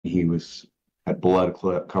had blood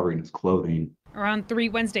covering his clothing. Around 3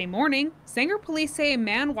 Wednesday morning, Sanger police say a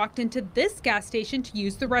man walked into this gas station to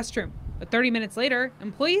use the restroom. But 30 minutes later,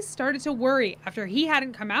 employees started to worry after he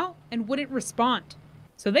hadn't come out and wouldn't respond.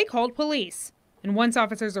 So they called police. And once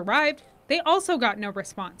officers arrived, they also got no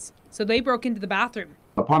response. So they broke into the bathroom.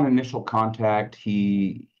 Upon initial contact,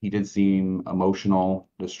 he did seem emotional,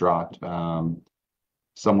 distraught,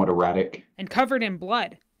 somewhat erratic, and covered in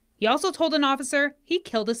blood. He also told an officer he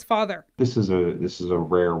killed his father. This is a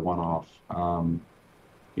rare one-off.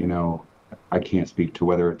 I can't speak to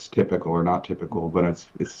whether it's typical or not typical, but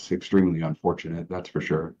it's extremely unfortunate, that's for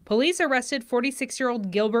sure. Police arrested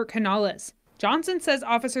 46-year-old Gilbert Canales. Johnson says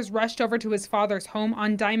officers rushed over to his father's home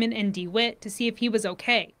on Diamond and DeWitt to see if he was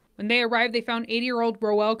okay. When they arrived, they found 80-year-old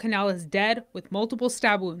Roel Canales dead with multiple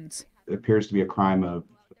stab wounds. It appears to be a crime of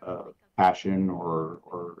passion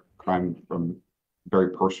or crime from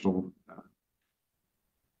very personal,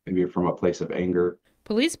 maybe from a place of anger.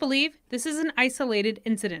 Police believe this is an isolated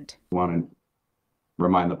incident. We want to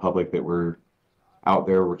remind the public that we're out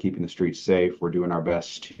there, we're keeping the streets safe, we're doing our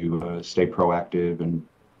best to stay proactive, and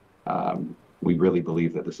we really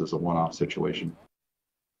believe that this is a one-off situation.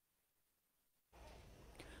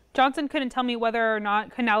 Johnson couldn't tell me whether or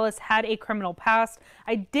not Canales had a criminal past.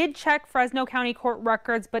 I did check Fresno County court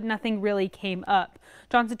records, but nothing really came up.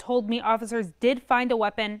 Johnson told me officers did find a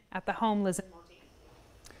weapon at the home Liz and Monty.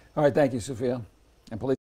 All right, thank you, Sophia. And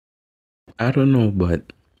police. I don't know,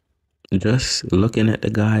 but just looking at the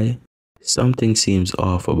guy, something seems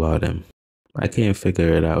off about him. I can't figure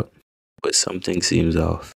it out, but something seems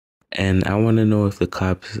off. And I want to know if the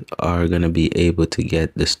cops are going to be able to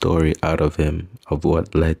get the story out of him of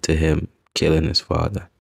what led to him killing his father,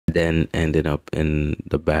 then ended up in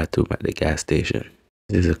the bathroom at the gas station.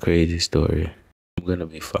 This is a crazy story. I'm going to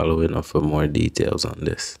be following up for more details on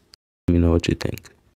this. Let me know what you think.